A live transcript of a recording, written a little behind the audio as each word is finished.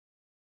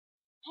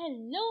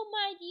Hello,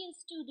 my dear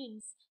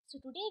students. So,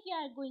 today we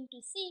are going to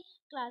see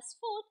class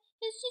 4th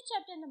history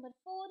chapter number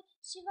 4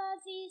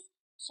 Shivaji's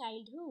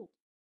childhood.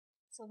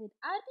 So, with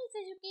Arati's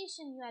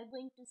education, you are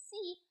going to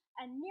see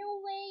a new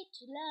way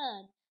to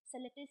learn. So,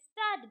 let us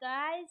start,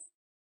 guys.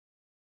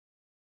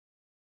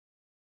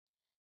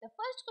 The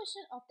first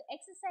question of the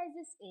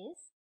exercises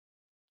is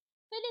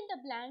fill in the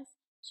blanks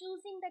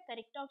choosing the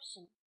correct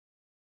option.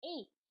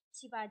 A.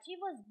 Shivaji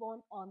was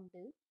born on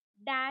the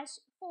dash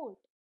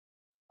fort.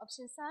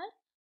 Options are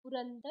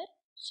Purandar,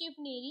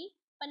 Shivneri,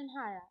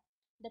 Panhara.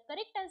 The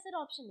correct answer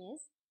option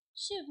is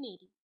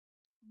Shivneri.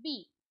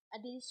 B.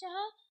 Adil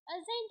Shah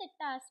assigned the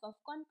task of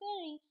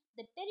conquering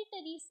the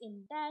territories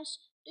in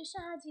Dash to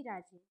Shahaji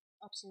Raje.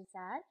 Options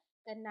are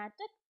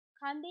Karnataka,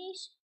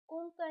 Khandesh,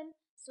 Konkan.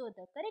 So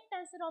the correct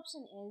answer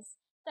option is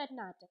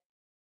Karnataka.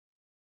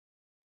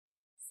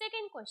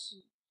 Second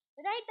question.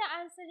 Write the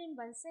answer in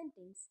one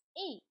sentence.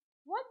 A.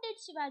 What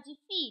did Shivaji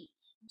feel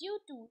due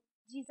to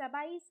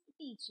Jizabai's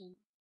teaching?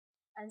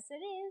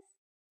 Answer is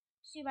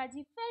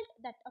Shivaji felt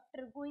that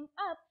after growing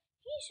up,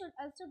 he should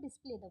also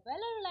display the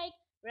valor like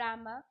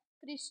Rama,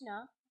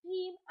 Krishna,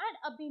 Bhim, and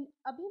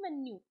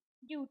Abhimanyu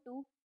due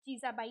to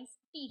Jizabai's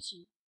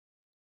teaching.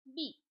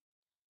 B.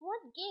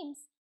 What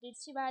games did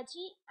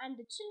Shivaji and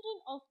the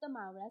children of the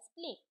Mauras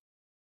play?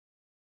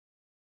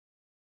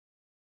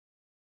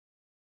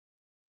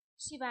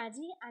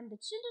 Shivaji and the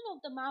children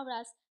of the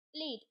Mauras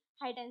played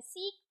hide and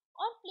seek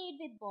or played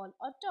with ball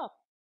or top.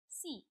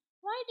 C.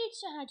 Why did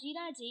Shahaji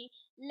Raje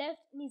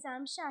left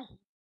Nizam Shahi?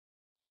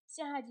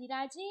 Shahaji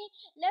Raje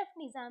left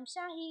Nizam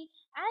Shahi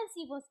as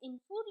he was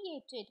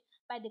infuriated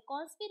by the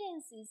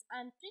conspiracies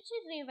and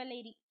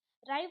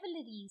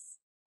rivalries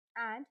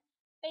and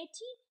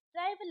petty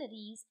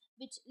rivalries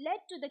which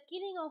led to the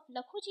killing of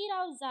Lakhuji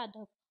Rao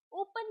Zadab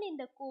opened in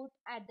the court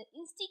at the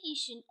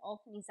instigation of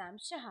Nizam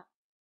Shah.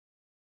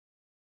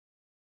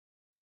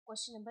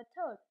 Question number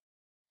 3.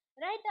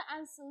 Write the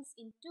answers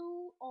in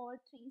 2 or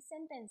 3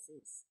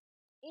 sentences.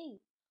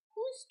 A.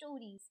 Whose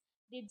stories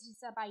did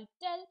Jizabai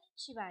tell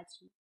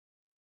Shivaji?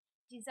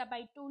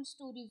 Jizabai told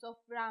stories of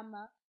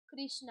Rama,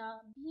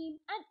 Krishna, Bhim,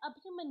 and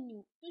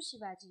Abhimanyu to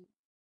Shivaji.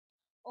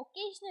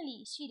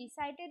 Occasionally, she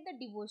recited the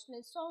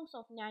devotional songs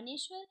of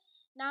Jnaneshwar,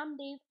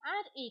 Namdev,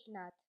 and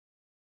Eknath.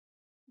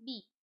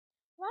 B.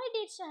 Why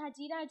did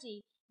Shahaji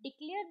Raje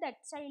declare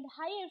that child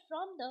higher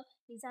from the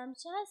Nizam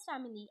Shah's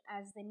family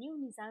as the new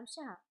Nizam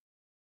Shah?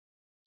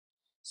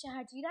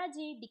 Shahaji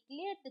Raje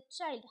declared the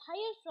child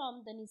higher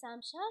from the Nizam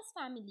Shah's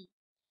family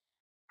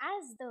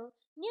as the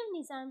new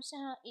Nizam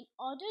Shah in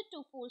order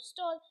to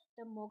forestall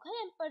the Mughal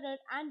Emperor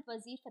and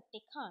Wazir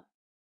Fateh Khan.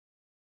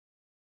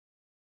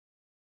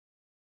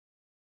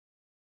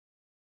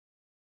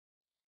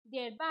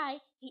 Thereby,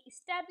 he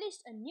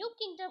established a new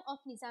kingdom of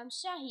Nizam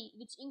Shahi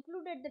which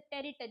included the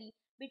territory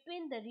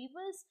between the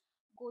rivers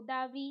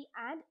Godavari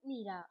and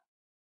Nira.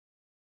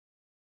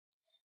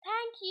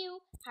 Thank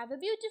you. Have a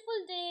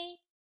beautiful day.